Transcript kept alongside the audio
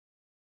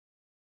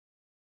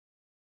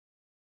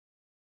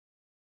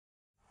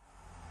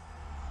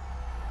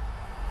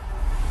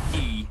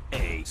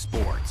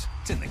Sports,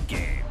 it's in the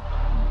game.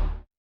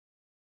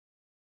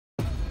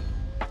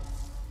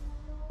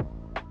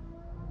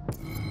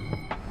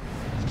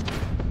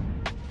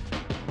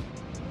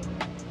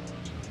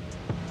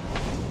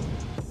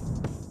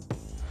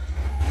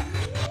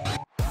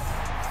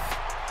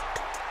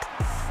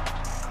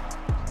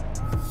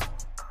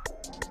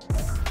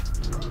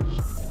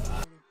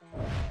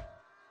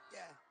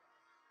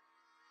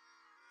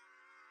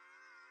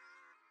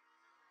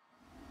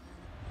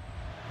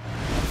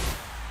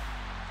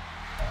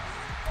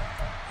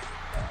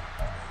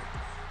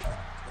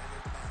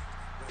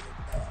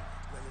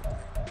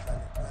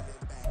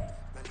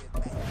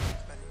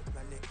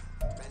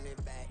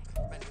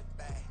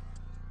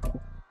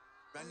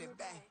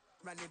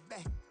 Run it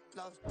back,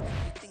 lost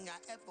everything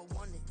I ever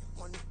wanted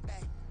it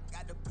back.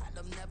 Got a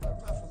problem, never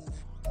run from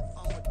that.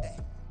 Fun with that,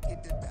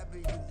 get the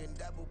W, then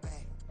double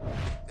back.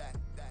 That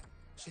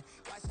shit.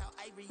 Watch how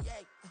I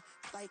react.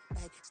 Fight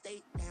back,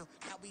 stay down.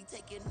 Now we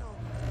taking on.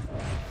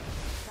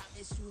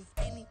 Promise you if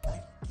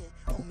anybody can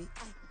hold me,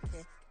 I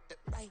can. The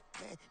right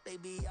man,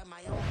 baby, I'm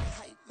my own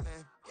hype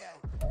man. Yeah,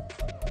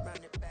 run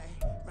it back,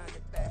 run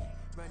it back,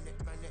 run it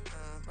back,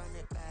 run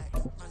it back,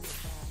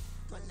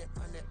 run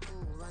it,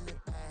 ooh, run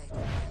it back,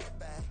 run it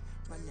back.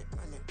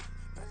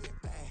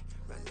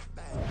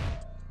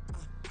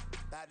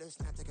 Batters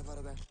not taking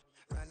photographs.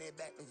 Run it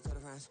back, make it to the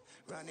friends.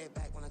 Run it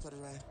back when I told it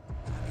right.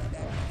 I'll be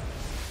back.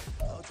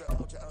 Ultra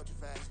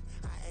fast.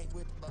 I ain't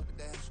with the boat to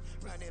dash.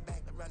 Run it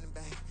back,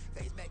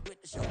 face back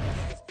with the shoulder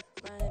pads.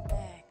 Run it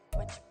back,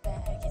 what you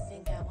back? You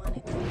think I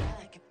wanna do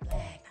I like it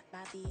black?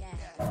 By the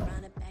act,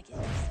 run it back, you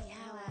see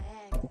how I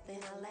act. Then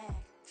I lack,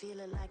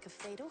 feeling like a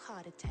fatal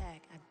heart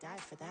attack. I die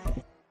for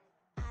that.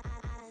 I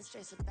don't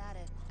stress about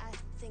it, I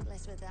think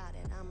less without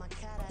it. I'ma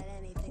cut out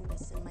anything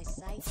that's in my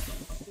sight.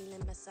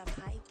 Feeling myself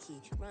high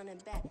key, running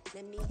back,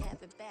 let me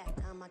have it back.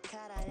 I'ma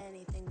cut out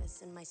anything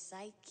that's in my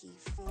psyche.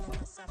 Feeling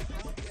myself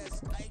high key.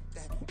 Yes, like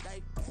that.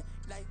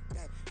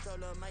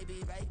 Told her might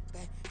be right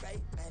back.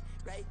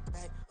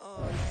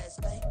 Oh yes,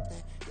 like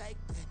that.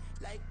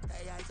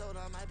 I told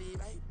her might be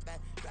right back.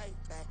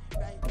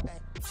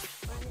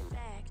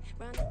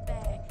 Run it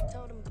back.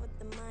 Told him put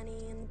the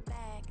money in the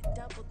bag.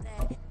 Double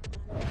that.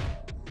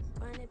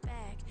 Run it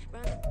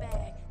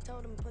back.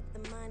 Told him put the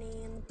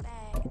money in the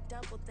bag.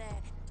 Double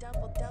that.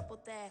 Double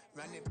that.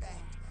 Run it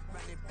back.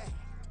 Run it back.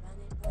 Run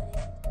it back.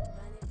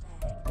 Run it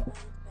back.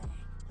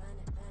 Run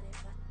it back.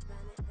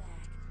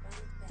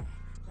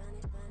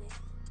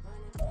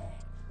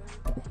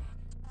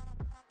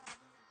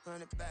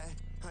 Run it back,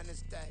 100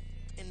 stack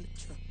in the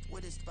truck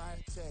with his fire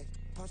tag.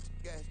 Punch the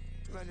gas,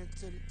 run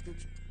into the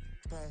future.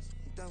 Past,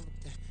 I'm done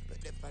with that, but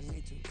if I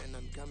need to, then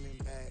I'm coming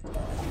back.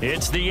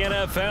 It's the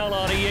NFL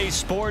on EA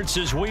Sports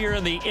as we are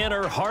in the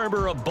inner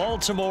harbor of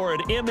Baltimore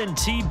at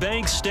M&T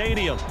Bank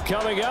Stadium.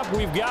 Coming up,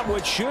 we've got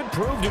what should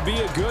prove to be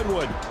a good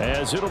one,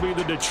 as it'll be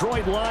the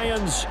Detroit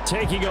Lions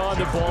taking on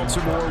the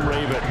Baltimore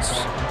Ravens.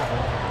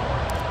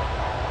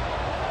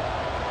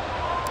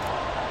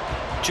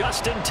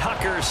 Justin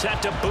Tucker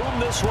set to boom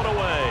this one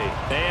away.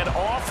 And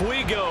off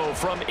we go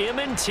from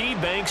M&T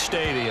Bank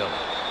Stadium.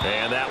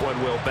 And that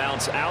one will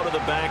bounce out of the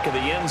back of the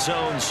end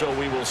zone, so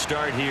we will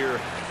start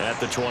here at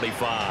the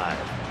 25.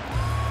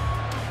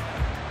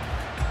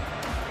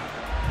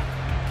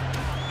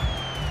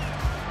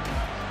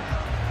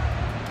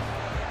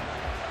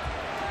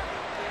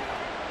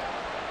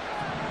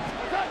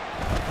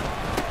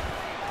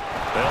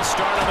 They'll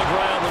start on the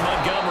ground with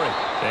Montgomery.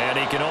 And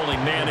he can only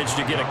manage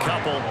to get a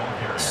couple.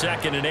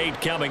 2nd and 8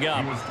 coming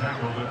up.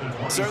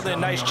 Certainly a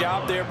nice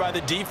job there by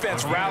the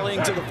defense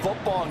rallying to the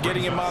football and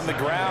getting him on the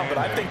ground. But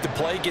I think the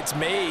play gets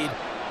made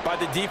by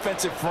the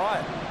defensive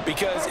front.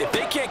 Because if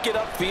they can't get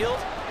upfield,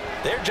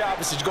 their job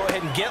is to go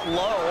ahead and get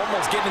low,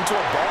 almost get into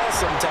a ball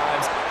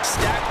sometimes,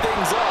 stack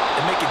things up,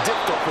 and make it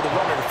difficult for the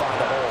runner to find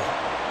a hole.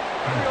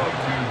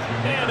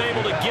 And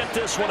able to get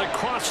this one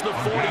across the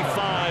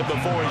 45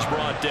 before he's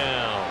brought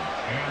down.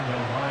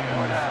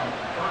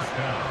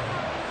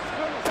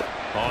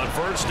 On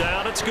first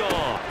down, it's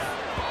gone.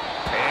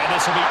 And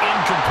this will be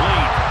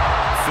incomplete.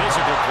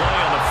 Physical play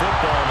on the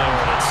football there,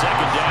 and it's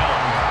 2nd down.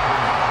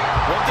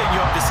 One thing you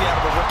have to see out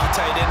of a rookie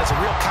tight end is a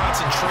real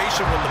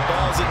concentration when the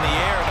ball's in the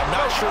air, and I'm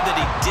not sure that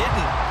he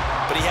didn't,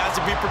 but he has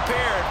to be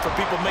prepared for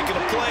people making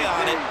a play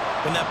on it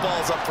when that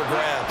ball's up for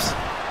grabs.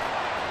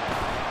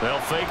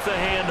 They'll fake the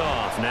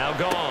handoff. Now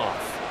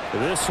Goff.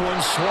 This one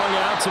swung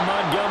out to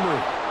Montgomery.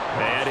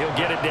 And he'll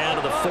get it down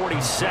to the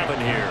 47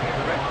 here.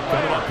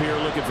 Coming up here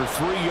looking for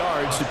 3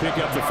 yards to pick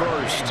up the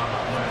first.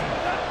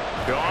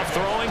 Goff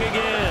throwing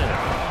again.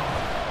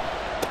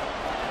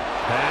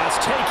 Pass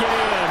taken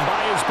in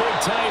by his big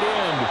tight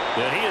end.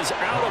 And he is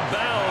out of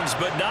bounds,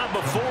 but not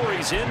before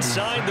he's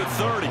inside the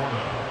 30.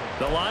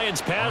 The Lions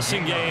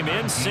passing game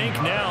in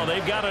sync now.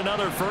 They've got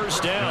another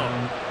first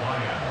down.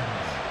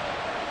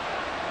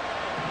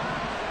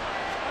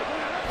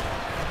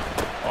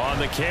 On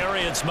the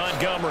carry, it's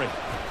Montgomery.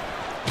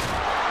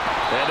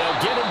 And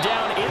they'll get him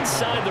down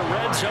inside the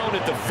red zone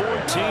at the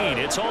 14.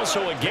 It's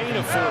also a gain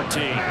of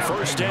 14.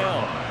 First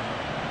down.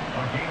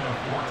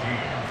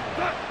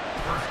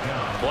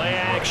 Play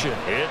action.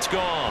 It's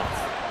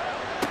Goff.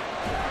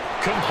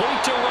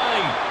 Complete to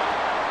right.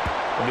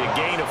 It'll be a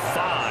gain of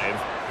 5,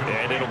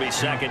 and it'll be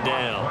second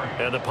down.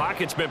 And the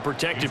pocket's been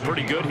protected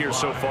pretty good here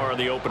so far on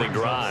the opening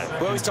drive.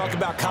 We always talk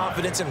about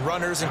confidence in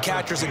runners and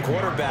catchers and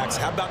quarterbacks.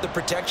 How about the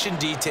protection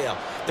detail?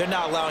 They're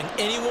not allowing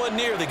anyone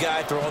near the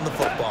guy throwing the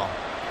football.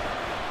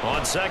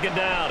 On second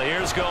down,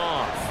 here's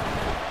Goff.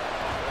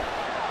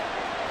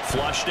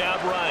 Flushed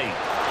out right.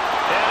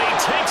 And he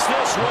takes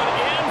this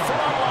one in for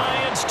a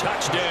Lions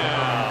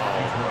touchdown.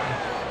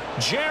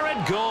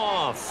 Jared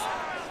Goff.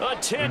 A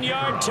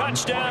 10-yard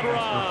touchdown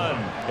run.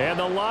 And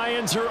the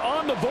Lions are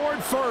on the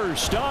board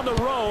first on the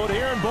road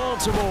here in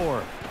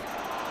Baltimore.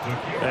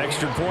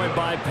 Extra point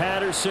by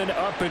Patterson,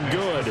 up and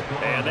good.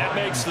 And that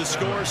makes the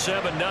score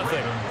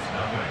 7-0.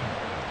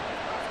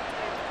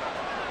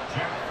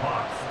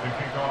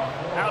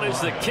 Out is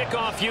the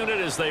kickoff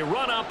unit as they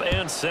run up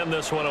and send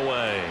this one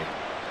away.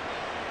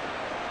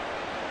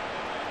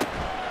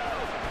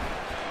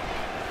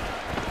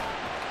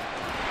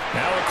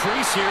 Now a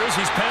crease here as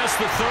he's past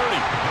the 30.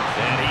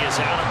 And he is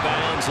out of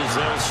bounds as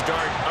they'll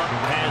start up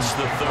past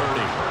the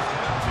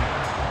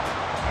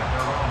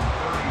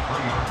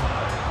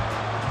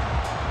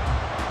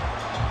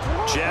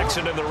 30.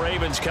 Jackson and the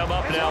Ravens come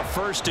up now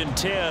 1st and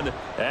 10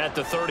 at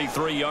the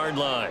 33-yard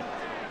line.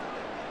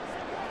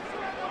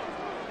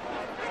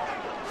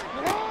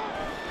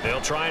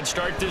 They'll try and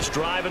start this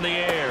drive in the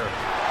air.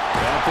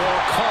 That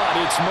ball caught.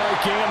 It's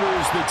Mike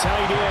Andrews, the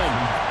tight end.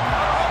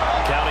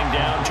 Counting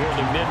down toward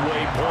the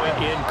midway point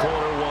in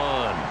quarter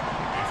 1.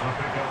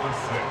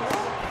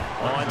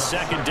 On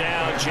second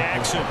down,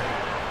 Jackson.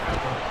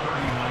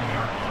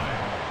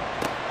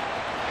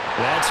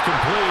 That's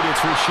complete.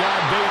 It's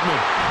Rashad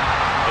Bateman.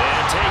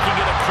 And taking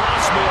it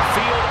across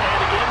midfield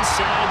and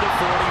inside the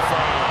 45.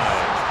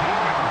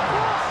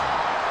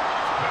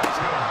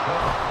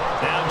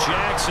 Now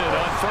Jackson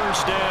on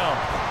first down.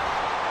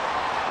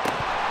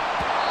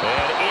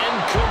 And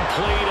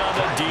incomplete on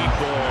the deep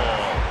ball.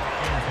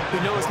 We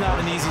know it's not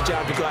an easy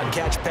job to go out and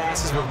catch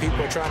passes when people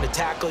are trying to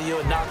tackle you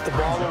and knock the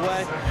ball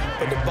away.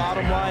 But the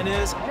bottom line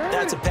is,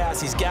 that's a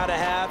pass he's got to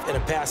have and a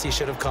pass he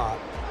should have caught.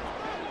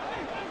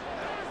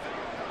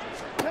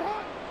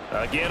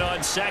 Again on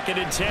 2nd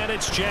and 10,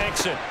 it's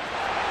Jackson.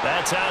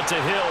 That's out to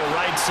Hill,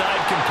 right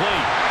side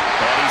complete.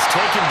 And he's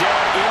taken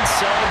down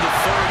inside the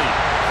 30.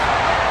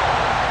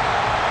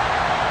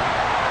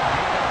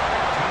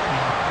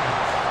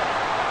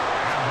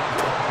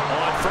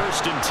 On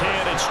 1st and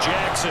 10, it's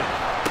Jackson.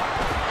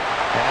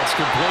 That's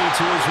complete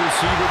to his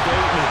receiver,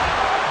 Bateman.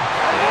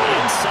 And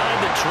inside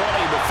the 20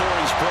 before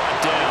he's brought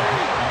down.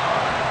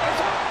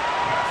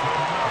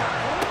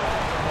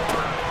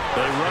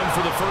 They run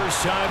for the first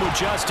time with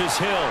Justice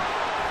Hill.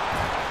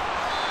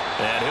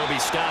 And he'll be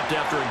stopped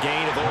after a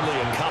gain of only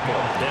a couple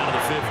down to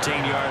the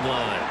 15-yard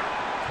line.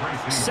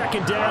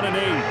 2nd down and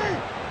 8. 2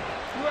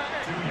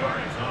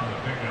 yards on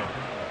the pickup.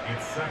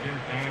 It's 2nd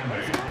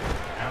and 8.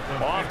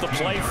 Off the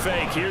play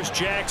fake, here's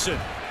Jackson.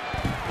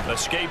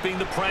 Escaping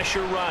the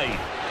pressure right.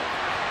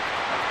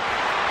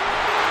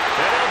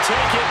 And he'll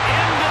take it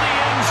into the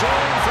end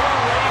zone for a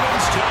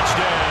Ravens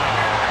touchdown.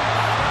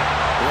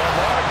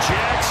 Lamar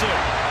Jackson,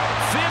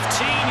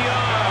 15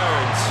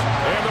 yards.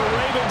 And the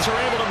Ravens are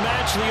able to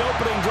match the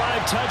opening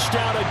drive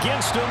touchdown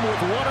against them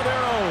with one of their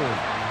own.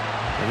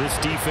 This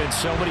defense,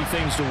 so many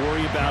things to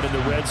worry about in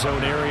the red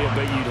zone area,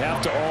 but you'd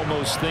have to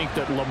almost think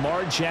that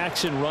Lamar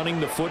Jackson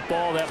running the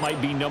football, that might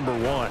be number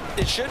 1.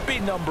 It should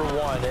be number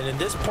 1, and in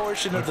this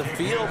portion of the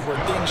field where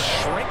things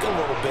shrink a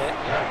little bit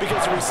because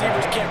the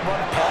receivers can't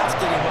run past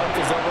anyone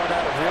because they'll run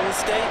out of real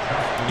estate,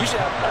 you should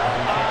have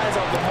all eyes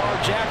on Lamar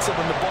Jackson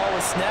when the ball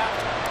is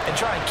snapped and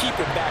try and keep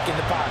him back in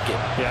the pocket.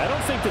 Yeah, I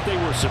don't think that they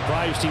were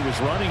surprised he was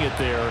running it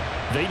there.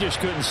 They just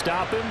couldn't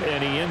stop him,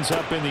 and he ends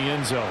up in the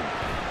end zone.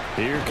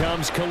 Here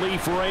comes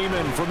Khalif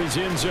Raymond from his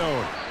end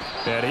zone.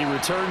 And he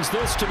returns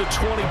this to the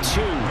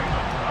 22.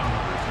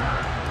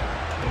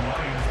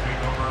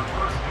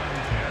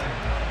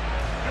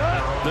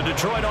 The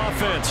Detroit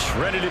offense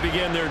ready to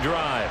begin their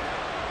drive.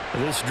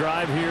 This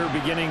drive here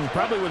beginning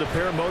probably with a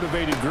pair of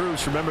motivated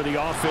groups. Remember,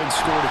 the offense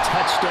scored a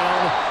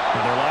touchdown.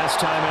 And their last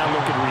time out,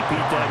 looking to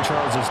repeat that,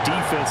 Charles's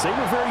defense, they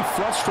were very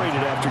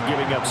frustrated after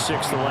giving up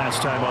 6 the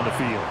last time on the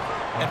field.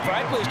 And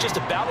frankly, it's just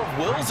a battle of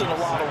wills in a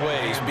lot of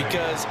ways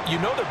because you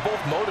know they're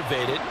both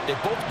motivated, they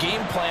both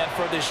game plan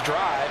for this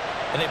drive,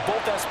 and they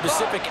both have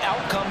specific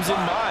outcomes in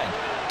mind.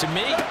 To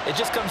me, it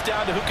just comes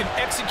down to who can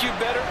execute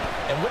better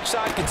and which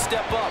side can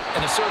step up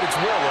and assert its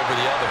will over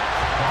the other.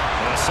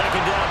 And a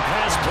second down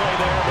pass play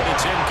there, but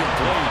it's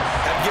incomplete.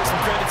 Have to give some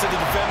credit to the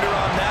defender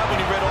on that when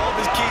he read all of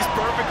his keys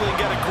perfectly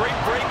and got a great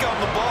break on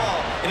the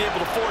ball and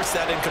able to force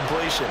that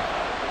incompletion.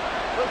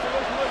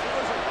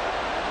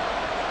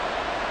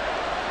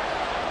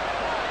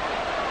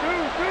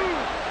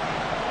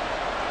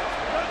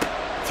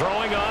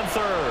 Throwing on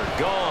 3rd,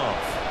 Goff.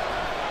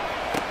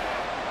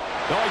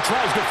 Oh, he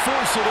tries to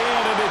force it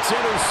in, and it's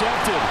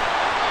intercepted.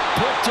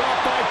 Picked up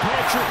by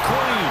Patrick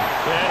Queen.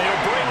 And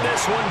he'll bring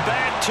this one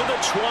back to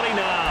the 29.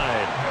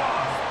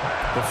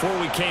 Before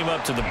we came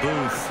up to the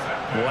booth,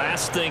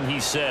 last thing he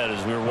said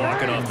as we were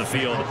walking off the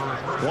field,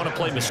 want to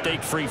play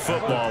mistake-free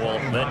football. Well,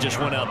 that just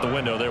went out the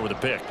window there with a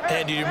pick.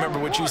 And do you remember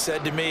what you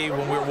said to me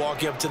when we were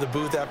walking up to the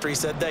booth after he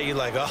said that? You're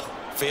like, oh,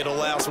 fatal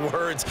last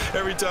words.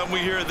 Every time we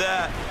hear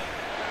that,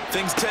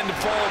 things tend to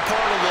fall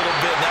apart a little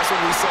bit. And that's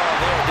what we saw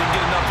there. Didn't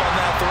get enough on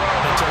that throw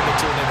and it turned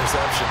into an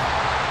interception.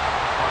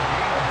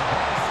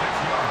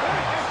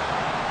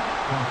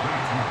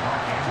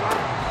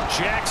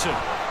 Jackson.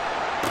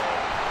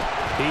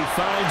 He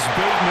finds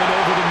Bateman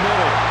over the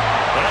middle.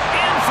 And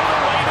in for the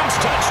Ravens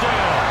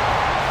touchdown.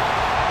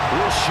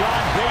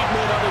 Rashad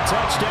Bateman on a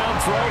touchdown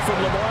throw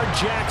from Lamar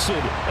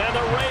Jackson. And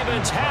the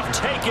Ravens have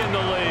taken the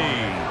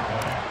lead.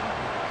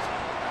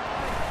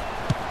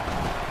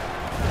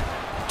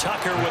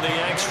 Tucker with the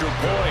extra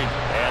point.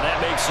 And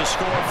that makes the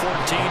score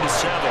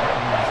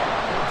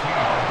 14-7.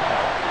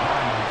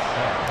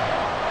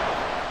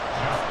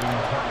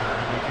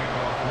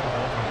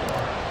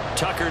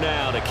 Tucker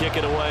now to kick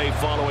it away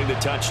following the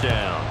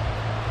touchdown.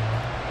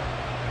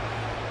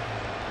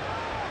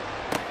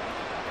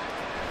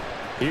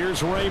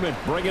 Here's Raymond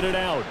bringing it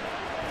out.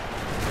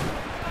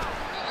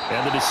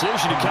 And the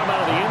decision to come out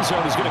of the end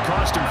zone is going to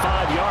cost him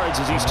 5 yards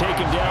as he's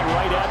taken down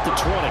right at the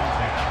 20.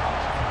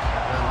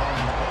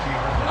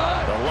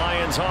 The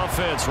Lions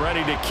offense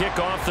ready to kick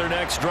off their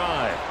next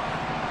drive.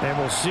 And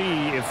we'll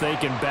see if they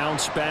can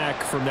bounce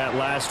back from that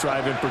last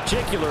drive. In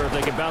particular, if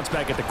they can bounce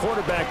back at the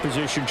quarterback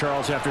position,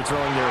 Charles, after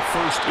throwing their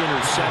first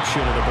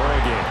interception of the ball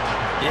game.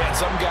 Yeah, and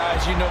some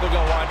guys, you know they're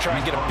going to want to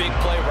try and get a big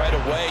play right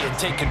away and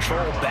take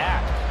control back.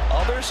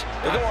 Others,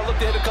 they're going to look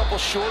to hit a couple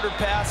shorter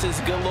passes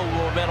and get a little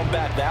momentum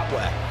back that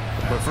way.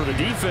 But for the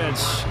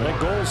defense, that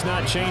goal's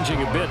not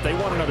changing a bit. They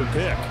want another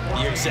pick.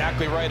 You're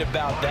exactly right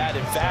about that.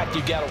 In fact,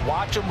 you got to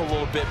watch them a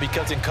little bit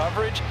because in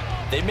coverage,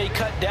 they may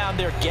cut down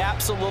their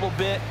gaps a little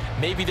bit,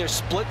 maybe their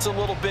splits a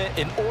little bit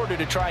in order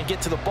to try and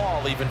get to the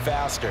ball even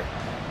faster.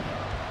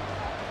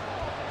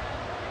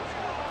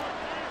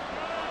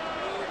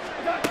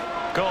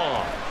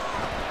 Gone.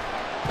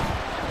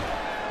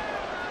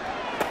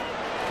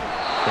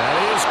 That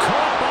is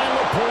caught by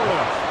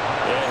Laporta.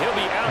 And he'll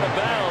be out of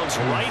bounds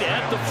right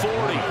at the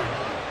 40.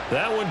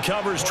 That one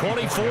covers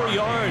 24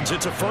 yards.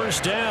 It's a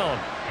first down.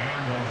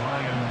 And the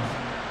Lions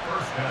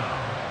first down.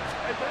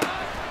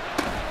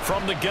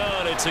 From the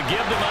gun, it's a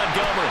give to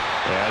Montgomery.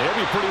 And he'll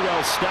be pretty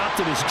well stopped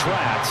in his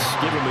tracks.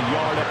 Give him a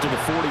yard up to the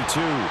 42.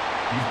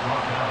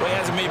 Well, he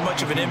hasn't made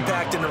much of an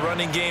impact in the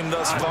running game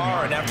thus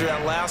far, and after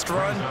that last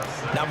run,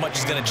 not much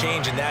is going to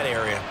change in that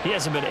area. He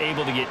hasn't been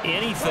able to get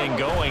anything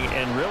going,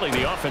 and really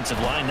the offensive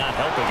line not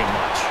helping him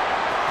much.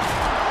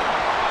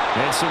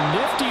 And some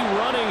nifty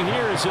running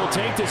here as he'll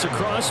take this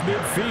across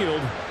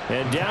midfield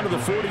and down to the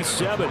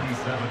 47.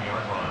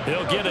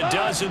 He'll get a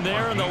dozen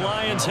there, and the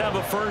Lions have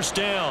a first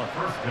down.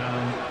 First down,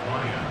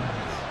 Lions.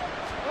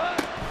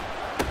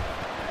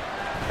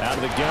 Out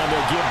of the gun,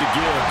 they'll give to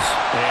Gibbs.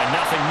 And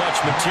nothing much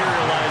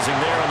materializing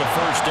there on the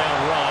first down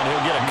run.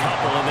 He'll get a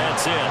couple, and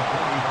that's it.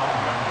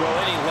 Well,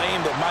 any lane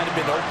that might have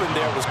been open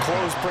there was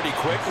closed pretty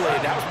quickly,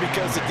 and that was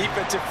because the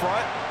defensive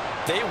front,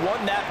 they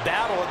won that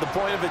battle at the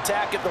point of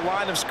attack at the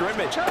line of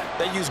scrimmage.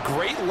 They used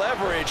great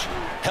leverage,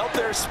 held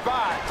their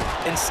spot,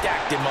 and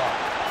stacked him up.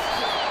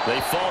 They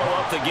follow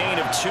up the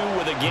gain of 2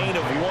 with a gain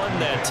of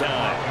 1 that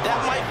time. That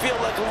might feel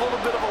like a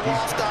little bit of a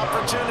lost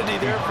opportunity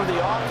there for the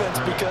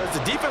offense because the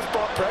defense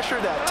brought pressure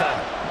that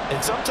time. And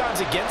sometimes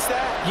against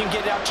that, you can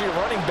get out to your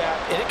running back,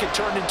 and it can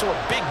turn into a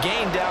big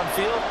gain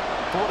downfield.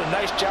 But what a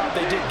nice job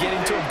they did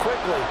getting to him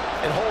quickly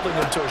and holding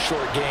him to a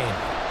short gain.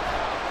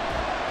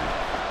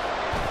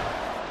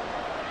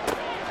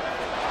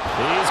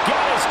 He's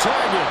got his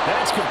target.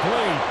 That's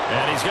complete.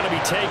 And he's going to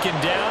be taken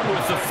down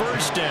with the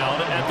first down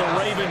at the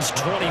Ravens'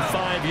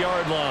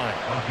 25-yard line.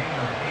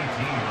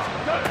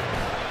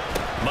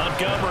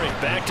 Montgomery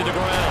back to the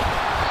ground.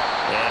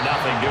 And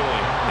nothing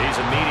doing.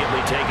 He's immediately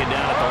taken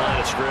down at the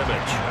line of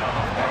scrimmage.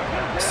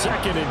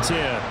 2nd and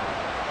 10.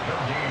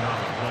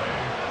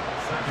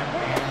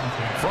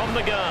 From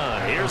the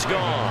gun, here's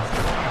Gone.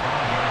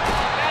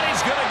 And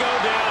he's going to go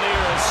down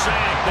here and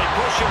sack. They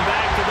push him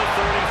back to the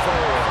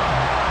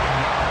 34.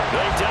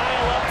 They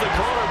dial up the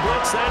corner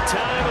blitz that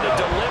time, and it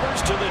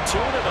delivers to the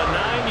tune of a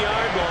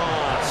 9-yard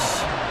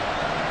loss.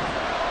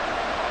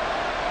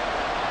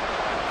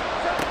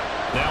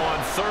 Now on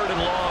 3rd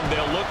and long,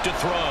 they'll look to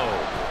throw.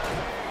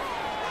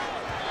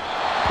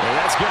 And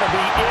that's going to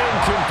be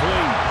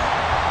incomplete.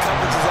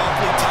 Coverage is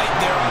awfully tight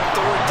there on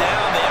 3rd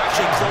down. They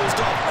actually closed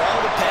off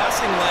all the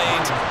passing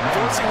lanes,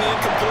 forcing the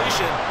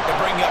incompletion and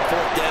bringing up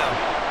 4th down.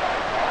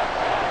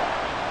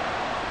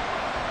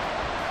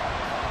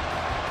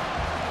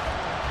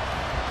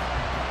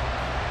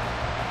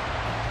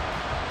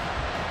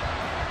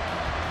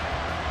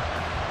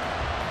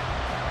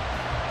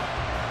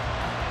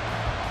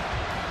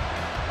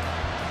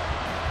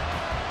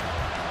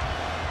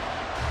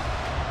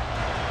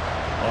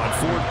 On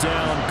 4th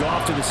down,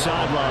 Goff to the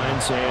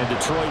sidelines, and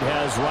Detroit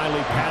has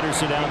Riley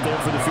Patterson out there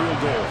for the field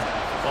goal.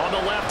 on the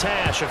left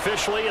hash.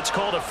 Officially, it's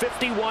called a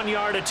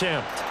 51-yard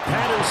attempt.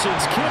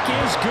 Patterson's kick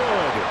is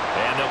good.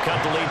 And they'll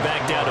cut the lead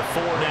back down to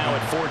 4 now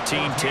at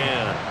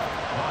 14-10.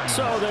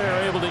 So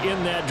they're able to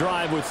end that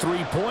drive with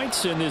 3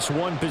 points in this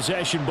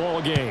one-possession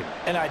ball game.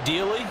 And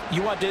ideally,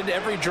 you want to end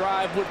every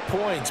drive with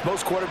points.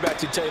 Most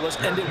quarterbacks would tell you, let's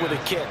end it with a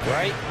kick,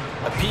 right?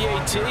 A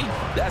PAT,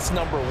 that's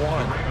number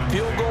one.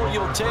 Field goal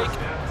you'll take.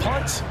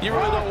 Punts, you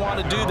really don't want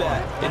to do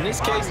that. In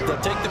this case, they'll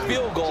take the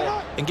field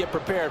goal and get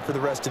prepared for the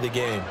rest of the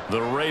game.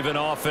 The Raven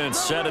offense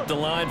set at the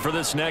line for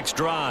this next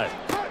drive.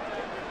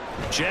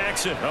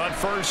 Jackson on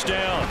first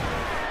down.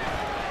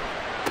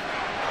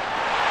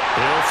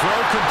 He'll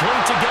throw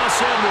complete to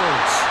Gus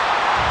Edwards.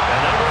 And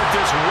they work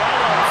this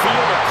well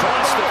upfield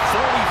across the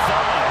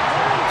 45.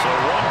 So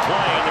one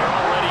play, and they're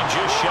already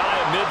just shy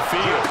of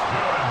midfield.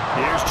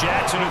 Here's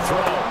Jackson to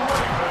throw.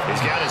 He's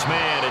got his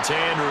man. It's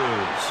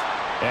Andrews.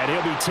 And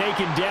he'll be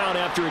taken down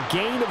after a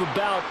gain of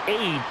about 8,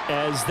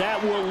 as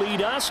that will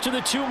lead us to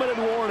the 2-minute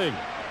warning.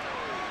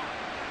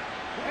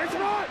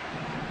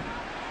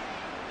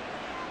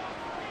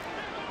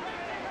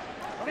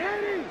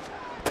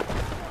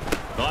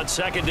 On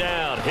second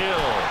down, Hill.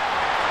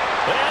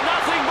 And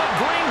nothing but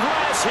green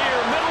grass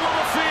here, middle of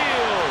the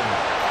field.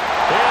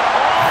 And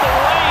all the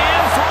way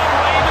in for a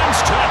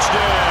Ravens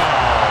touchdown.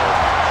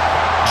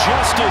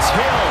 Justice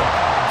Hill,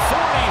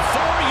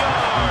 44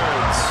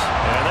 yards.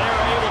 And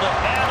they're able to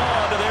add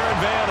on to their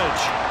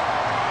advantage.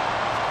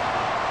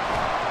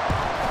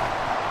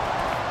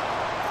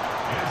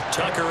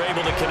 Tucker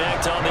able to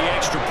connect on the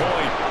extra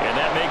point, and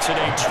that makes it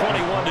a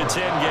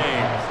 21-10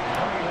 game.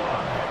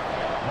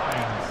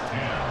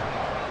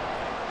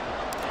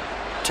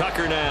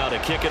 Tucker now to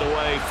kick it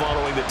away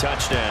following the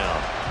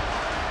touchdown.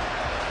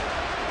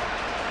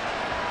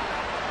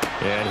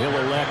 And he'll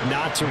elect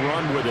not to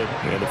run with it.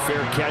 And a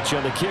fair catch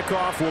on the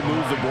kickoff will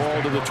move the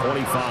ball to the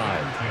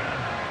 25.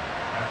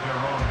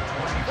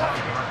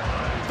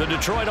 The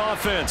Detroit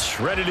offense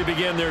ready to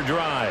begin their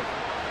drive.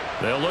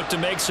 They'll look to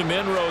make some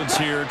inroads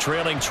here,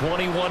 trailing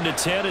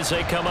 21-10 as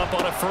they come up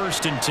on a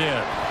 1st and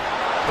 10.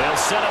 They'll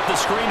set up the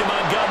screen to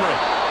Montgomery.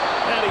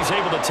 And he's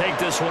able to take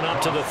this one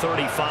up to the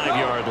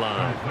 35-yard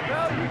line.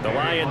 The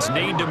Lions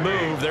need to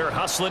move. They're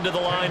hustling to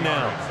the line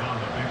now.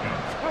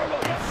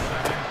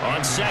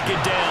 On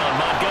second down,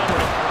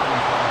 Montgomery.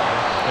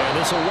 And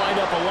this will wind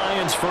up a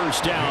Lions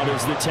first down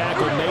as the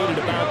tackle made at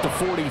about the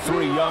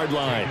 43-yard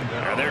line.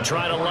 And they're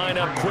trying to line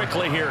up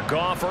quickly here.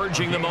 Goff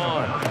urging them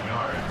on.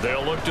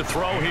 They'll look to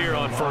throw here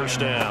on first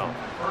down.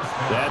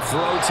 That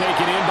throw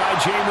taken in by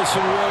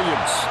Jamison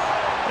Williams.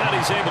 And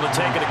he's able to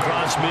take it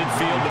across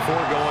midfield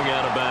before going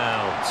out of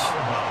bounds.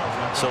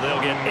 So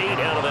they'll get 8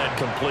 out of that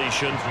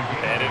completion,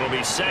 and it'll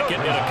be second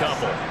and a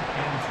couple.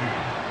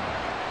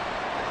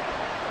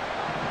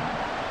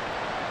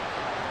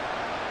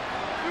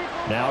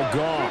 Now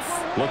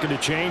Goff looking to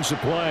change the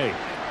play.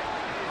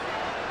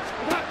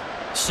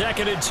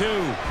 2nd and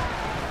 2.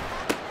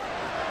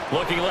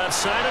 Looking left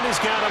side, and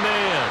he's got a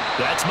man.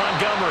 That's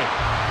Montgomery.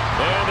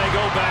 And they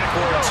go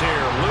backwards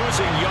here,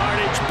 losing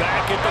yardage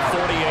back at the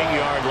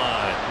 48-yard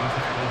line.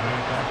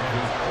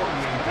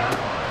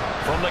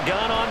 From the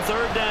gun on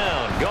third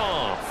down,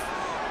 Goff.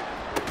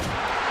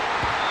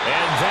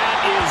 And that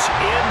is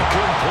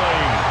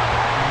incomplete.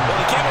 Well,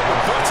 they came up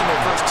with points in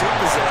their first 2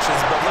 possessions,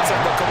 but looks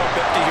like they'll come up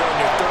empty here on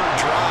their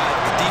 3rd drive.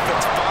 The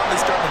defense finally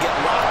starting to get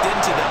locked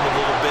into them a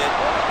little bit.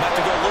 They have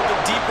to go a little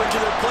bit deeper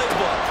into their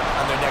playbook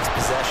on their next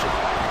possession.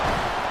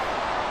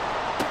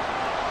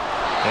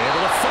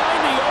 Able to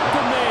find the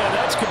open man.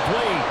 That's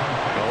complete.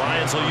 The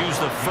Lions will use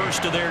the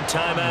first of their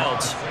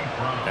timeouts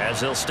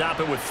as they'll stop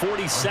it with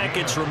 40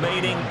 seconds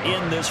remaining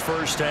in this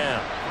first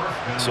half.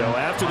 So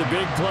after the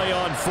big play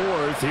on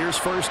 4th, here's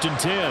 1st and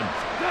 10.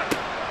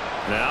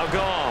 Now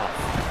Goff.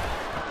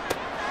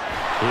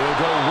 He'll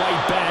go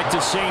right back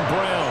to St.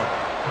 Brown.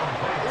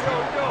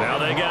 Now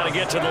they got to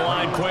get to the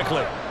line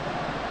quickly.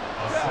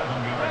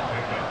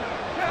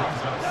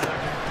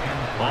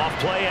 Off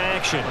play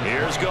action.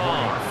 Here's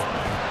Goff.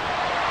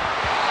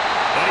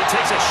 And he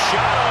takes a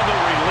shot on the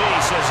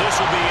release as this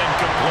will be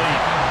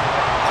incomplete.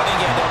 I think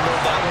he had to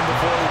unload that one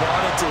before he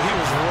wanted to. He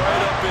was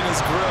right up in his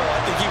grill.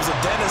 I think he was a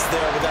dentist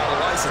there without a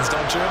license,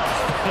 don't you?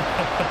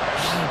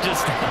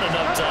 Just not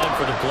enough time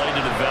for the play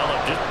to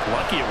develop. Just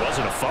lucky it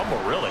wasn't a fumble,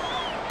 really.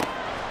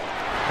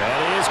 That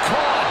is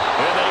caught.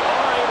 And they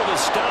are able to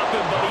stop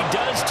him, but he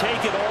does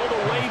take it all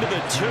the way to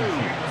the 2.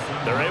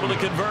 They're able to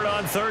convert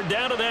on third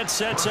down, and that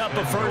sets up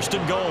a 1st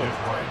and goal.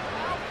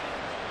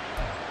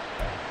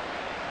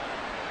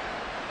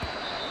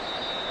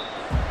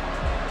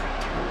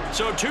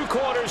 So 2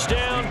 quarters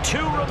down, 2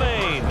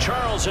 remain.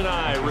 Charles and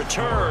I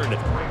return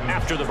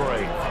after the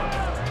break.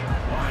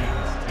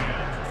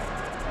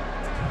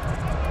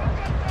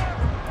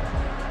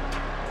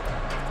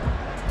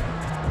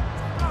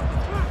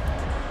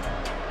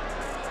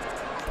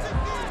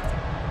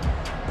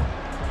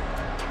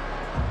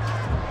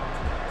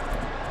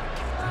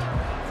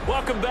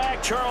 Welcome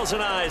back. Charles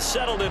and I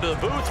settled into the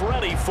booth,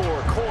 ready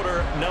for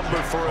quarter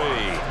number 3.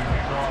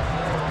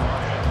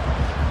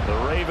 The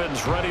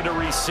Ravens ready to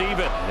receive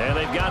it, and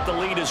they've got the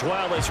lead as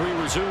well as we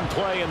resume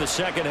play in the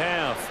second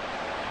half.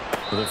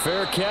 The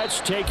fair catch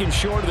taken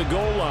short of the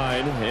goal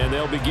line, and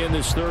they'll begin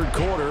this third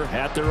quarter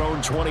at their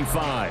own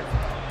 25.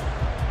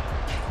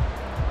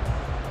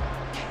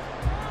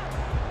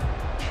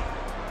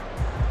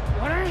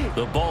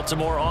 The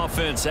Baltimore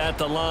offense at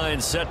the line,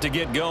 set to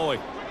get going.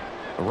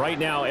 Right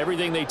now,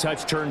 everything they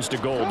touch turns to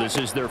gold. This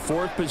is their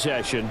fourth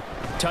possession.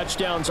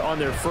 Touchdowns on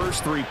their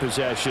first three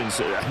possessions.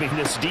 I mean,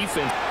 this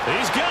defense.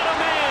 He's got a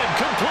man,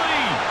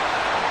 complete.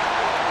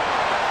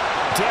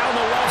 Down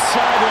the left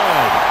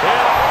sideline. And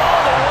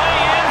all the way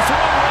in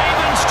for a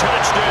Ravens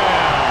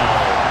touchdown.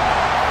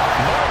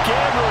 Mark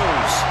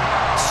Andrews,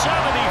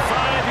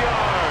 75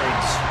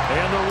 yards.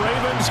 And the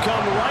Ravens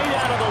come right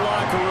out of the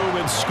locker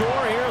room and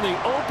score here in the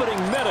opening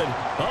minute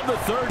of the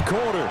third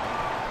quarter.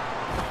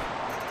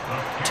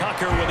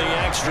 Tucker with the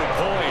extra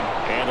point,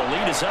 and the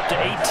lead is up to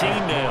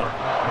 18 now.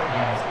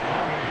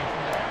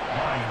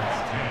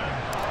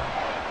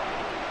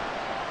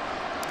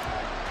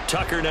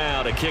 Tucker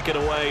now to kick it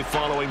away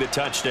following the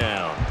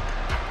touchdown.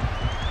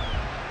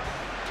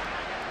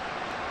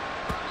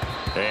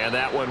 And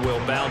that one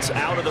will bounce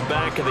out of the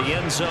back of the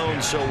end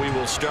zone, so we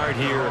will start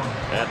here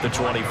at the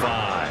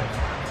 25.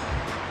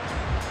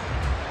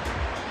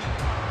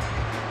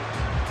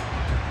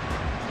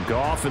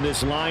 Goff and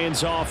this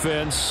Lions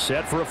offense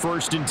set for a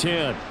 1st and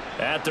 10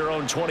 at their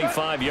own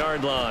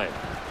 25-yard line.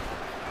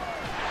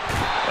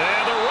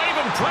 And the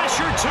Raven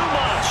pressure too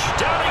much.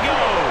 Down he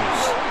goes.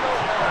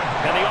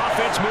 And the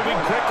offense moving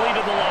quickly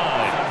to the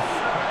line.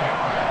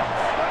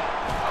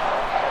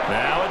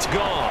 Now it's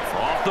Goff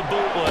off the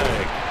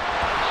bootleg.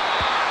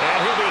 And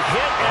he'll be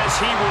hit as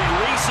he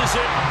releases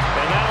it,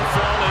 and that'll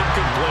fall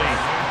incomplete.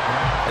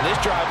 And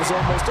this drive was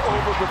almost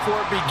over before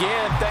it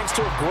began thanks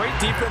to a great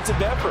defensive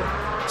effort.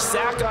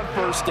 Sack on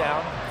first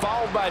down,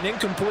 followed by an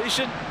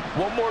incompletion.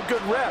 One more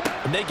good rep,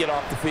 and they get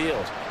off the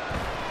field.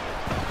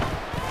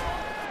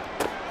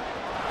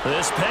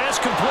 This pass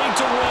complete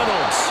to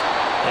Reynolds.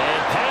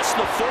 And past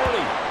the 40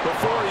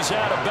 before he's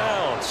out of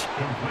bounds.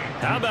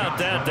 How about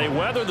that? They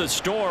weather the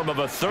storm of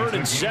a 3rd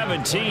and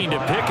 17 to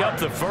pick up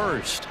the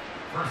first.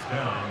 First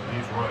down,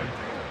 Detroit.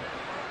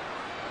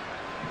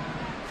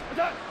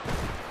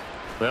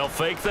 They'll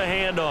fake the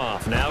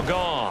handoff. Now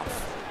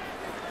Goff.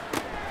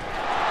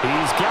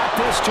 He's got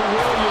this to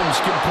Williams,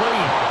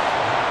 complete.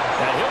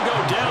 And he'll go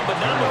down, but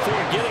not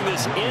before getting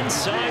this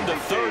inside the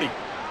 30.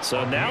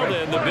 So now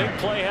then, the big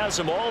play has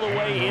him all the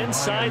way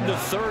inside the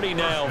 30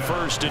 now,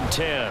 1st and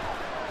 10.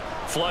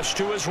 Flush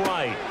to his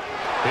right.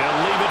 He'll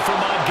leave it for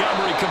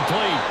Montgomery,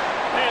 complete.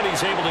 And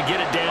he's able to get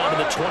it down to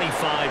the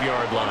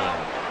 25-yard line.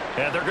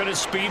 And they're going to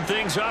speed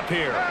things up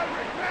here.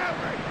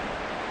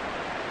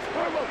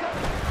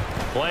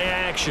 Play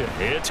action.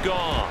 It's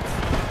Goff.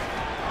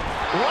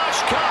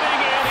 Rush coming,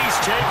 and he's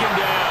taken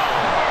down.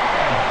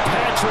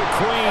 Patrick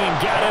Queen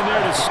got in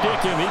there to stick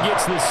him. He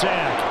gets the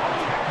sack.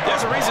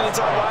 There's a reason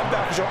inside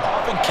linebackers are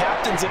often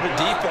captains of a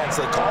defense.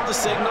 They call the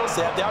signals.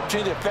 They have the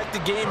opportunity to affect the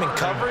game in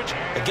coverage,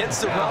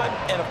 against the run,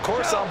 and, of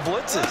course, on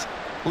blitzes.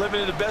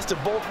 Living in the best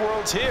of both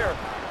worlds here.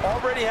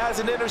 Already has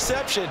an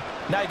interception.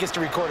 Now he gets to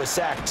record a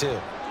sack, too.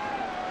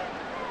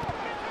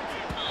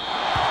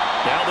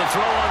 Now the throw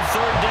on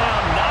 3rd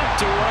down,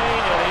 knocked away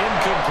and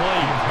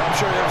incomplete. I'm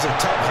sure there was a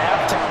tough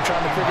halftime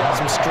trying to figure out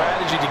some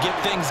strategy to get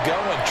things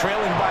going,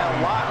 trailing by a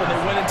lot when they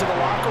went into the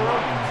locker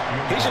room.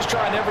 He's just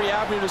trying every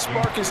avenue to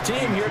spark his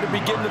team here to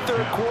begin the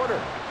third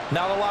quarter.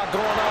 Not a lot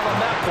going on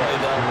that play,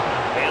 though.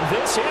 And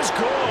this is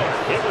good.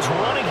 It was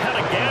running out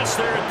of gas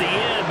there at the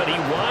end, but he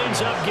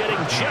winds up getting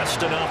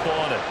just enough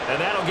on it. And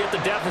that'll get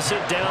the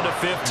deficit down to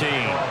 15.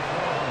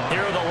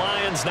 Here are the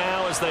Lions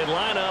now as they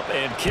line up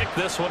and kick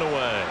this one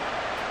away.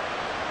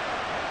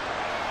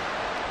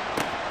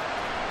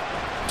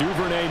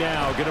 Duvernay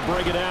now going to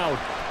bring it out.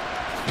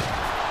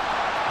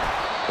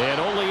 And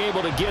only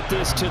able to get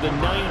this to the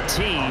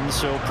 19,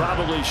 so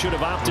probably should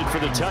have opted for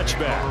the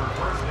touchback.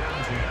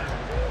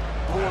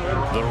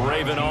 The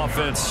Raven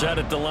offense set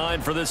at the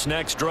line for this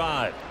next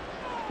drive.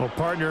 Well,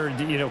 partner,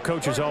 you know,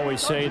 coaches always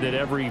say that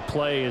every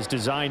play is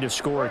designed to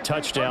score a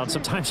touchdown.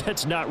 Sometimes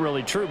that's not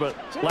really true, but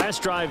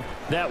last drive,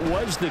 that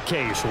was the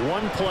case.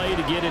 One play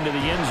to get into the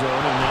end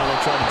zone, and now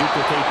they'll try to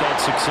duplicate that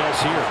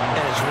success here.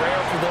 And it's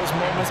rare for those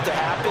moments to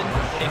happen.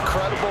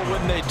 Incredible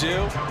when they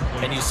do.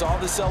 And you saw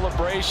the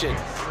celebration.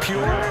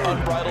 Pure,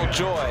 unbridled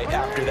joy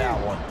after that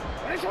one.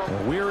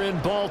 We're in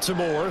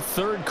Baltimore.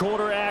 Third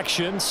quarter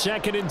action,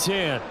 2nd and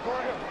 10.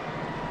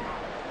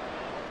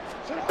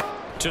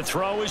 To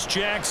throw is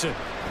Jackson.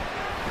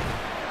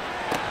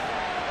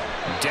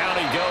 Down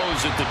he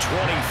goes at the 23,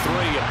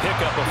 a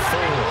pickup of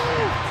 4.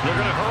 They're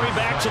going to hurry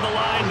back to the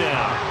line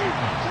now.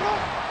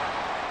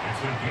 It's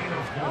a gain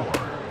of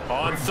 4.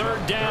 On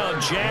 3rd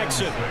down,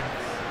 Jackson.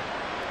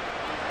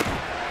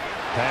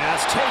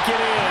 Pass taken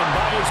in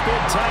by his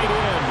big tight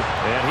end.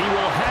 And he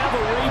will have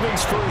a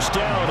Ravens first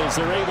down as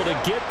they're able to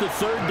get the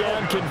 3rd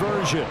down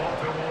conversion.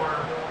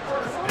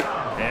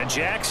 And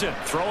Jackson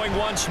throwing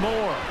once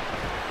more.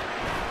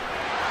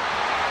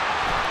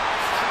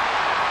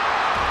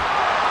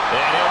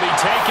 And he'll be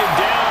taken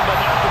down, but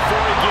not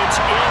before he gets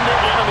into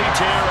enemy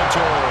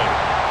territory.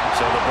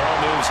 So the ball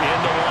moves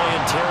into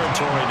Lion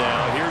territory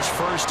now. Here's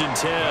 1st and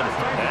 10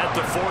 at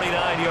the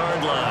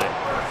 49-yard line.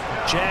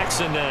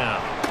 Jackson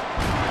now.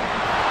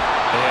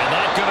 And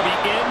that's going to be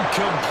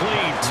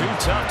incomplete. Too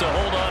tough to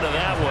hold on to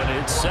that one.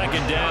 It's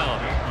 2nd down.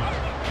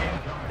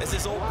 As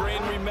his old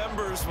brain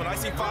remembers, when I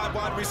see 5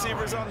 wide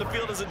receivers on the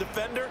field as a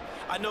defender,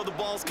 I know the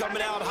ball's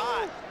coming out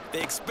hot.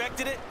 They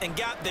expected it and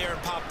got there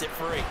and popped it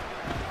free.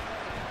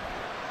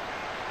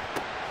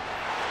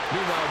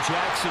 Meanwhile,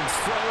 Jackson's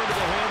throw into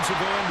the hands of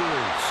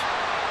Andrews.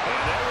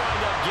 And they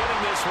wind up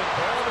getting this one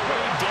all the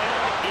way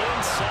down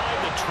inside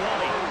the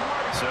 20.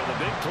 So the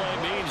big play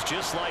means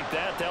just like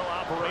that, they'll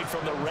operate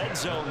from the red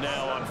zone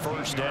now on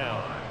 1st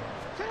down.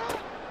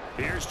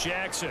 Here's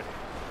Jackson.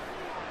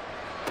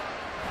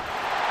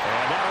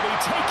 And that'll be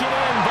taken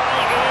in by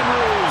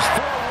Andrews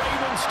for a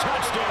Ravens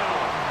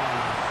touchdown.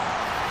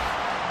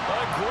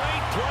 A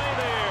great play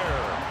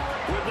there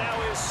with now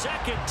his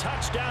 2nd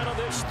touchdown of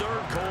this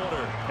 3rd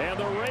quarter. And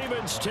the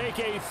Ravens take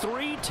a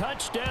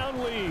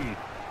 3-touchdown lead.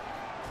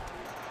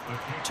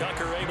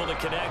 Tucker able to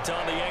connect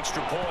on the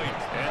extra point,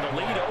 and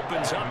the lead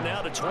opens up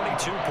now to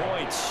 22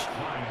 points.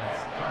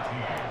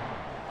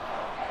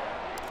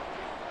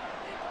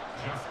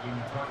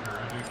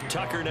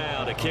 Tucker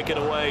now to kick it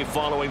away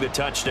following the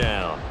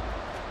touchdown.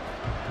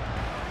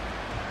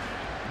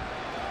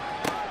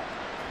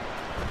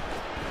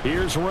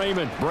 Here's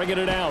Raymond bringing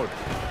it out.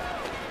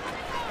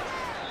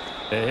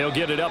 And he'll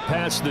get it up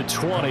past the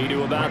 20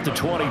 to about the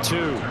 22.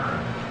 The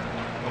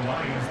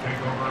Lions take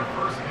over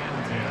 1st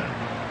and 10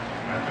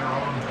 at their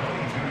own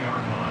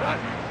 22-yard line.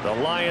 The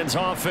Lions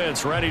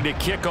offense ready to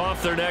kick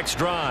off their next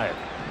drive.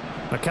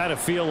 I kind of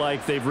feel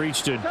like they've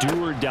reached a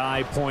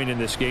do-or-die point in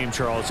this game,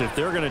 Charles. If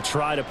they're going to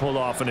try to pull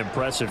off an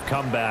impressive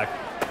comeback,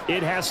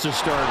 it has to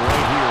start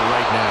right here,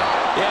 right now.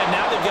 Yeah,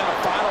 now they've got a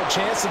final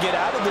chance to get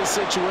out of this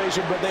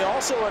situation, but they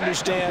also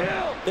understand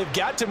they've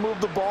got to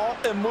move the ball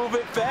and move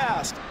it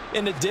fast.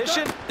 In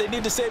addition, they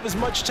need to save as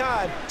much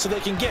time so they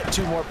can get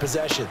 2 more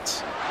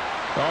possessions.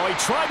 Oh, he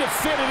tried to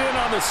fit it in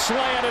on the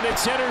slant, and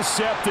it's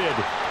intercepted.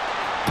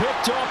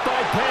 Picked off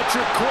by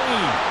Patrick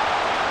Queen.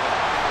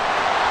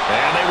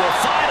 And they will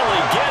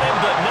finally get him,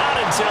 but not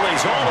until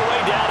he's all the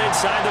way down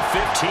inside the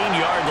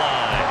 15-yard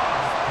line.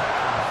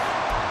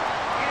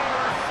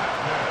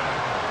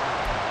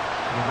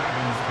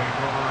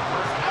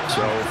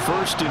 So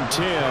 1st and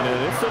 10,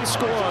 and if they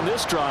score on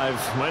this drive,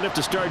 might have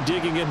to start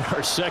digging in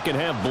our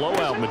second-half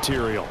blowout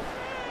material.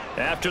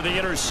 After the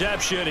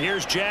interception,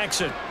 here's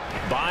Jackson.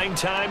 Buying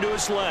time to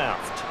his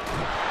left.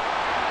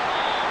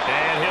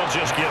 And he'll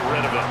just get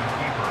rid of it.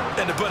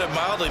 And to put it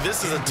mildly,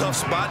 this is a tough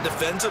spot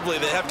defensively.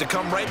 They have to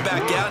come right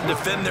back out and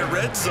defend their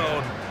red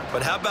zone.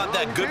 But how about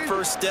that good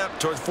first step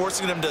towards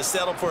forcing them to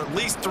settle for at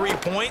least 3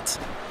 points?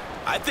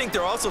 I think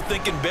they're also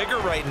thinking bigger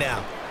right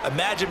now.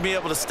 Imagine being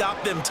able to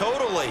stop them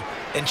totally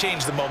and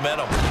change the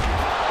momentum.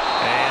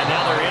 And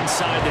now they're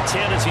inside the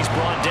 10 as he's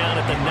brought down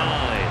at the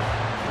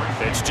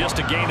 9. It's just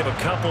a gain of a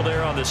couple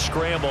there on the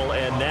scramble,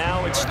 and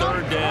now it's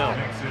 3rd down.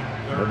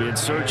 They'll be in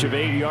search of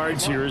 8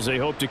 yards here as they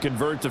hope to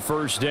convert the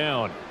 1st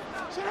down.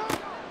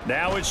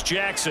 Now it's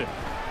Jackson.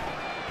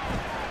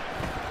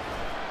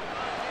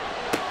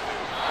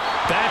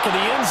 Back of the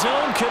end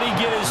zone. Could he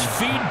get his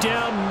feet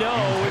down? No,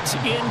 it's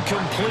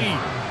incomplete.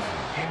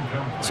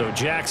 So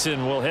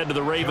Jackson will head to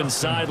the Ravens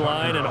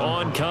sideline, and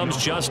on comes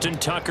Justin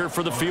Tucker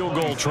for the field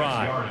goal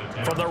try.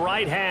 From the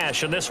right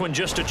hash, and this one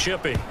just a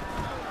chippy.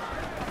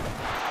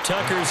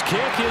 Tucker's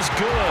kick is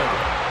good.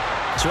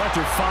 So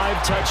after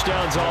 5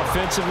 touchdowns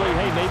offensively,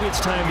 hey, maybe it's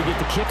time to get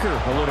the kicker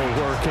a little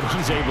work, and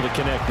he's able to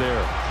connect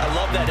there. I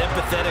love that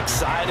empathetic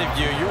side of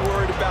you. You're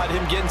worried about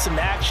him getting some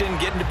action,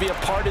 getting to be a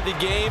part of the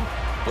game.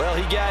 Well,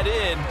 he got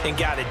in and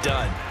got it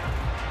done.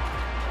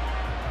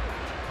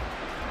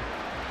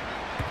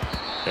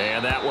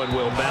 And that one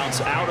will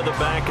bounce out of the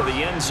back of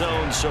the end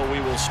zone, so we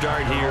will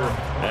start here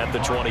at the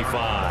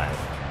 25.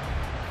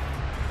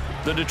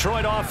 The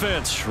Detroit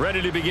offense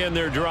ready to begin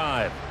their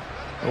drive.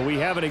 Well, we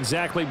haven't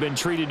exactly been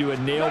treated to a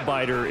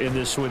nail-biter in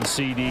this one,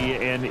 CD,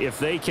 and if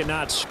they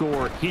cannot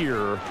score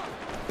here,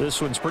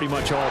 this one's pretty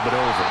much all but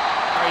over.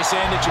 Are you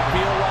saying that you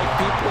feel like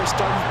people are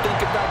starting to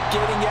think about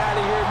getting out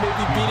of here,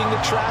 maybe beating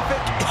the traffic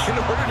in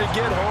order to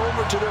get home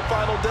or to their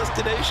final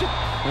destination?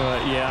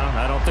 Yeah,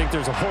 I don't think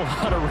there's a whole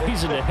lot of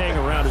reason to hang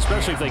around,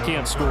 especially if they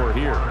can't score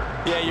here.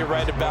 Yeah, you're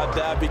right about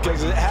that,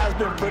 because it has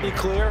been pretty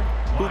clear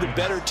who the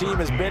better team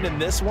has been in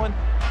this one.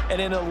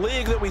 And in a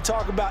league that we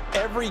talk about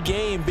every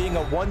game being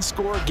a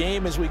one-score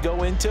game as we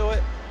go into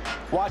it,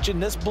 watching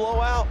this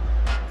blowout,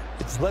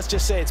 let's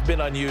just say it's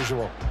been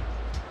unusual.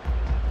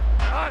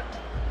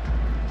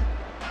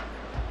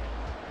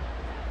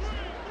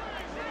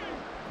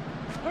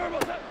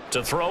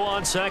 To throw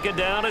on second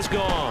down is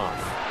gone.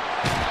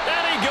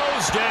 And he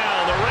goes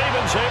down. The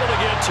Ravens able to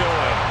get to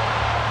him.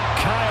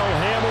 Kyle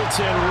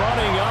Hamilton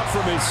running up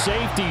from his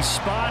safety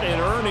spot and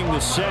earning the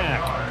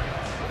sack.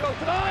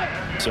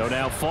 So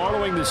now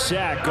following the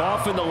sack,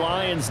 Goff and the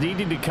Lions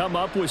needing to come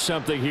up with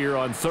something here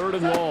on 3rd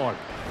and long.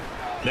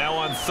 Now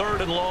on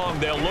 3rd and long,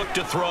 they'll look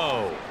to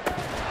throw.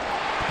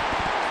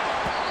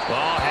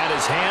 Oh, had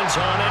his hands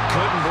on it,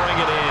 couldn't bring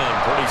it in.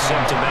 Pretty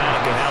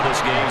symptomatic of how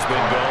this game's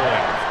been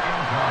going.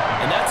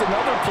 And that's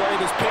another play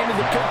that's painted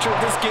the picture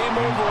of this game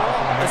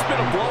overall. It's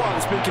been a blowout.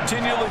 It's been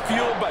continually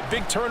fueled by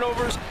big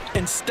turnovers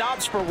and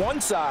stops for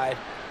one side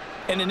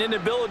and an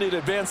inability to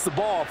advance the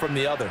ball from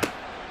the other.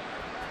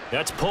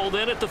 That's pulled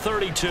in at the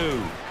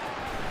 32.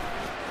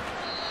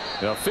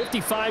 A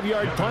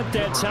 55-yard punt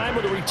that time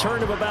with a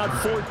return of about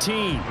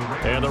 14.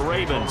 And the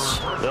Ravens,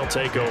 they'll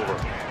take over.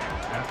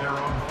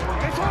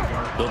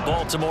 The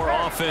Baltimore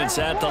offense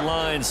at the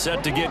line,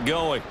 set to get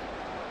going.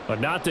 But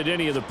not that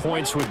any of the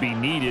points would be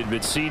needed,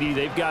 but CD,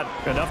 they've got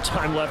enough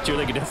time left here.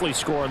 They can definitely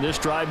score on this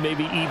drive,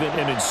 maybe even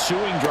an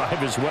ensuing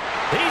drive as well.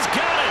 He's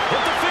got it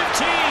at the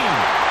 15.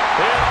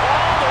 And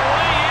all the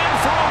way in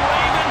for a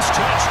Ravens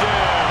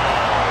touchdown.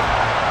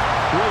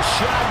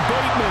 Rashad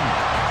Bateman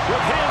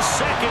with his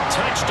second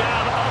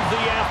touchdown of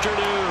the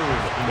afternoon.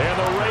 And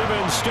the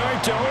Ravens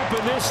start to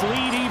open this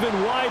lead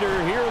even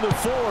wider here in the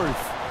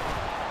 4th.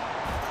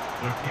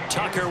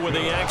 Tucker with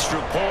the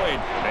extra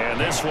point. And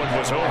this one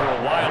was over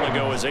a while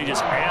ago as they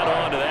just add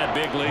on to that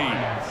big lead.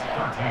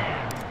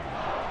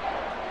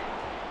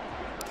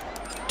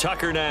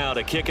 Tucker now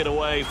to kick it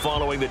away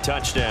following the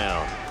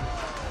touchdown.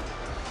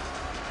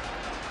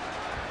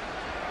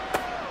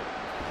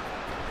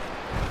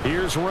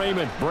 Here's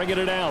Raymond bringing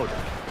it out.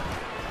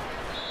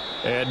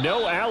 And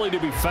no alley to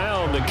be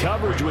found. The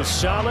coverage was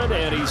solid,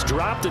 and he's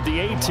dropped at the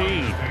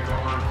 18.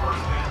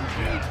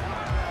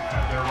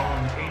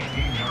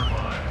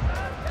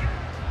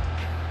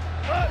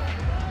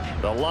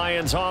 The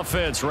Lions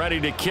offense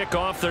ready to kick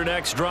off their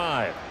next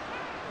drive.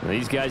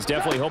 These guys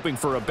definitely hoping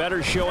for a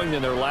better showing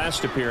than their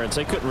last appearance.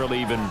 They couldn't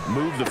really even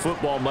move the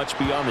football much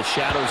beyond the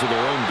shadows of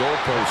their own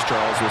goalpost,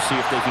 Charles. We'll see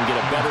if they can get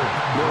a better,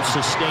 more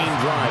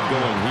sustained drive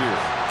going here.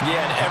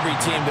 Yeah, and every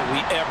team that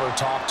we ever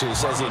talk to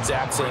says the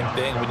exact same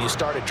thing. When you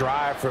start a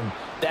drive from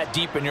that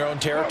deep in your own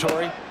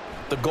territory,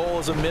 the goal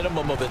is a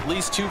minimum of at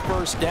least 2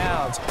 first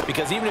downs,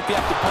 because even if you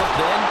have to punt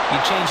then, you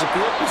change the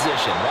field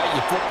position, right?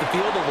 You flip the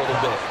field a little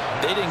bit.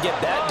 They didn't get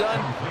that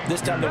done. This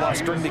time they want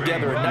to string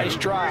together a nice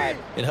drive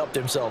and help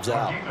themselves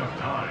out.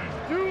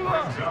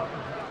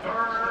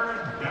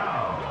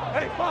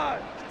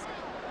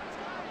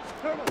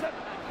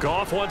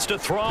 Goff wants to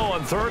throw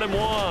on 3rd and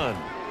 1.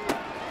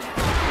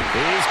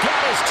 He's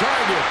got his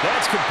target.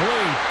 That's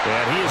complete.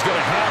 And he is going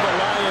to have the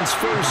Lions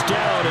first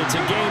down. It's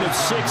a gain of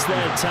 6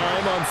 that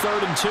time on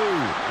 3rd and 2.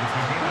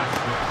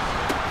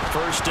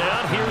 First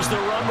down. Here's the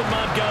run with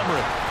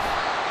Montgomery.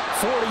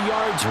 40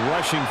 yards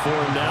rushing for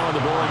him now in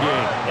the ball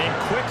game. And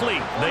quickly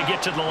they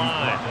get to the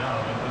line.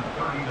 Down at the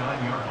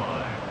 39-yard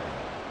line.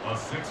 A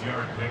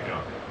 6-yard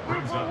pickup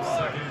brings up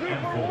 2nd and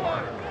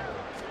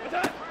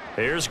 4.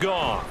 Here's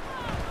Goff.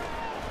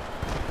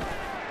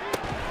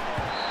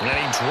 And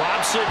he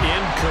drops it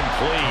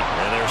incomplete.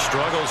 And their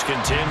struggles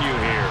continue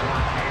here.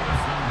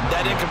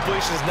 That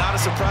incompletion is not a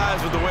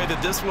surprise with the way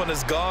that this one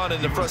has gone, and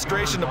the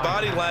frustration, the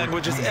body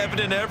language is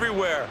evident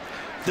everywhere.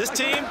 This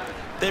team,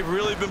 they've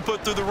really been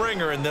put through the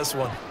ringer in this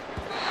one.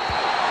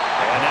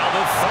 And now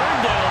the 3rd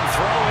down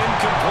throw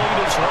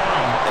incomplete as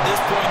well. At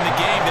this point in the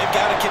game, they've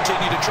got to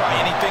continue to try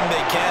anything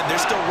they can. They're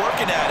still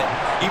working at it,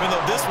 even though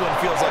this one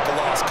feels like a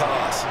lost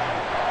cause.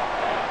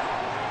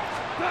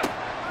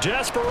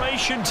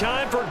 Desperation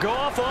time for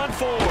Goff on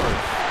 4th.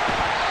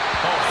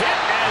 A hit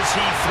as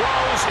he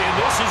throws, and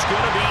this is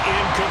going to be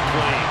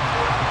incomplete.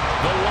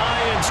 The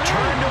Lions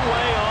turned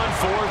away on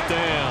 4th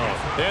down.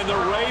 And the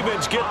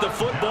Ravens get the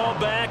football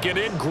back and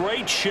in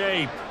great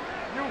shape.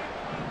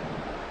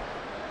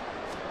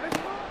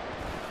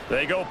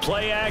 They go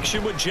play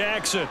action with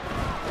Jackson.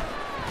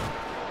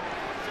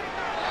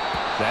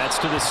 That's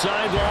to the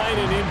sideline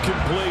and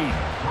incomplete.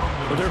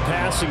 Well, their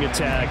passing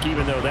attack,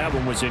 even though that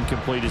one was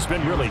incomplete, has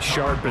been really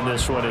sharp in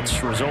this one.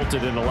 It's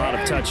resulted in a lot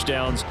of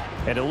touchdowns,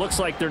 and it looks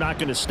like they're not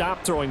going to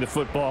stop throwing the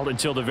football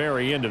until the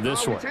very end of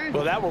this one.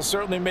 Well, that will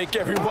certainly make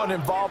everyone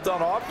involved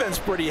on offense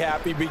pretty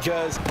happy,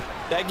 because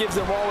that gives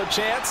them all a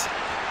chance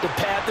to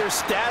pad their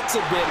stats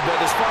a bit.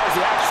 But as far as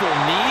the actual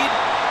need,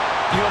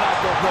 you and I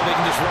both know they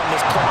can just run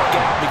this clock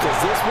out, because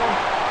this one,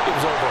 it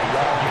was over a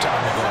long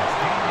time ago.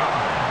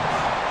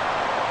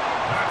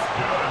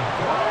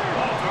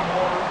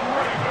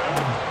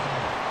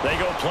 They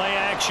go play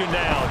action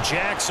now.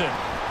 Jackson. And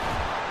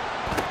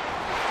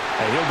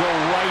he'll go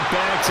right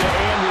back to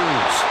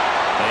Andrews.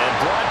 And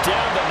brought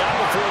down, but not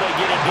before they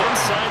get it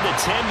inside the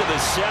 10 to the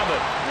 7.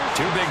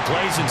 2 big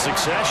plays in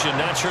succession.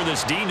 Not sure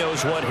this D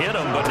knows what hit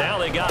him, but now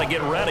they got to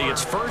get ready.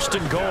 It's 1st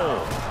and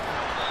goal.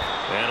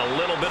 And a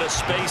little bit of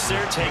space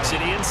there. Takes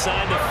it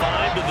inside the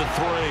 5 to the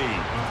 3.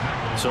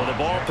 So the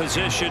ball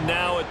position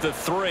now at the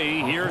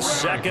 3. Here's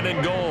 2nd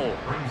and goal.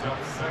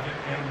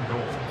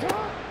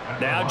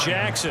 Now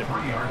Jackson.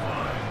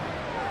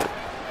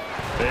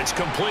 It's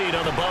complete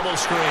on the bubble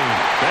screen.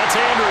 That's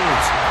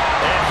Andrews.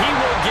 And he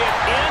will get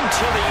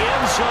into the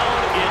end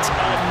zone. It's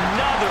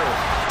another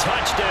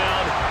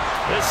touchdown.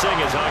 This thing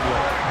is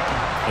ugly.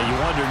 And you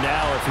wonder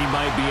now if he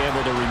might be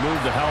able to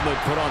remove the helmet,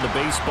 put on the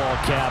baseball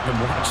cap, and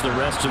watch the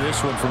rest of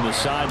this one from the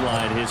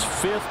sideline. His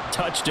 5th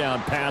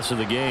touchdown pass of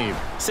the game.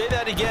 Say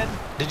that again.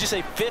 Did you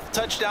say 5th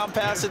touchdown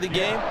pass of the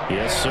game?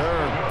 Yes,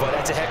 sir. But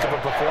that's a heck of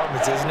a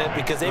performance, isn't it?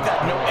 Because they've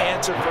had no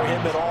answer for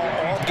him at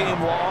all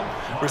game long.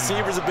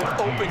 Receivers have been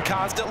open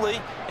constantly,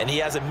 and he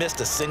hasn't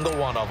missed a single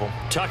one of them.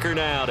 Tucker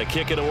now to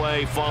kick it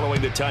away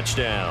following the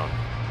touchdown.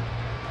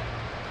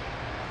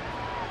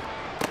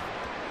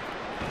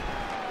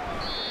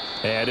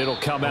 And it'll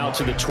come out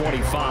to the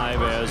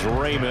 25 as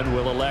Raymond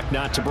will elect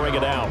not to bring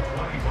it out.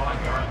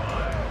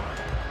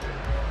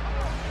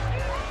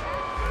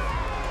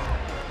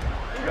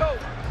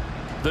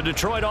 The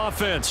Detroit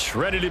offense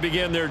ready to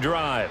begin their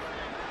drive.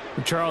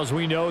 Charles,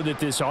 we know that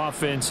this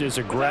offense is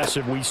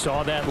aggressive. We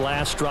saw that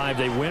last drive.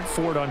 They went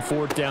for it on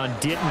 4th down,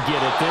 didn't get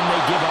it. Then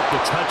they give up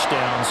the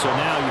touchdown, so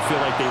now you feel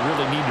like they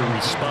really need to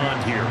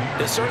respond here.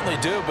 They certainly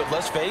do, but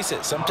let's face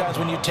it. Sometimes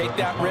when you take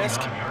that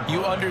risk,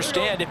 you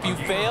understand if you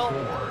fail,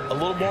 a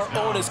little more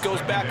onus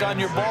goes back on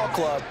your ball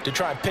club to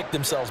try and pick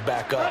themselves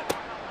back up.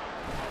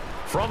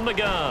 From the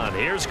gun,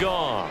 here's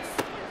Goff.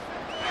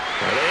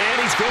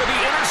 And he's going to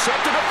be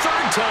intercepted a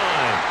 3rd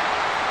time.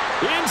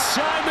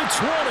 Inside the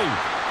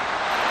 20.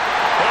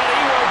 And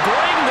he will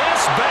bring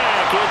this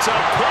back. It's a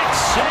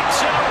pick-6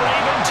 and a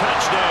Raven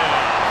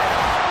touchdown.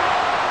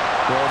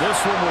 Well, this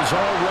one was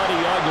already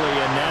ugly,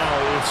 and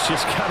now it's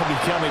just kind of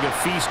becoming a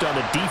feast on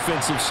the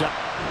defensive side.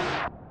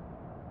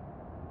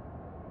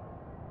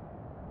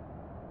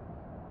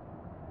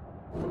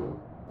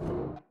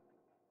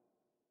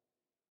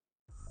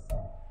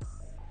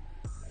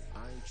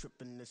 I ain't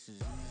tripping, this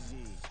is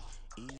easy.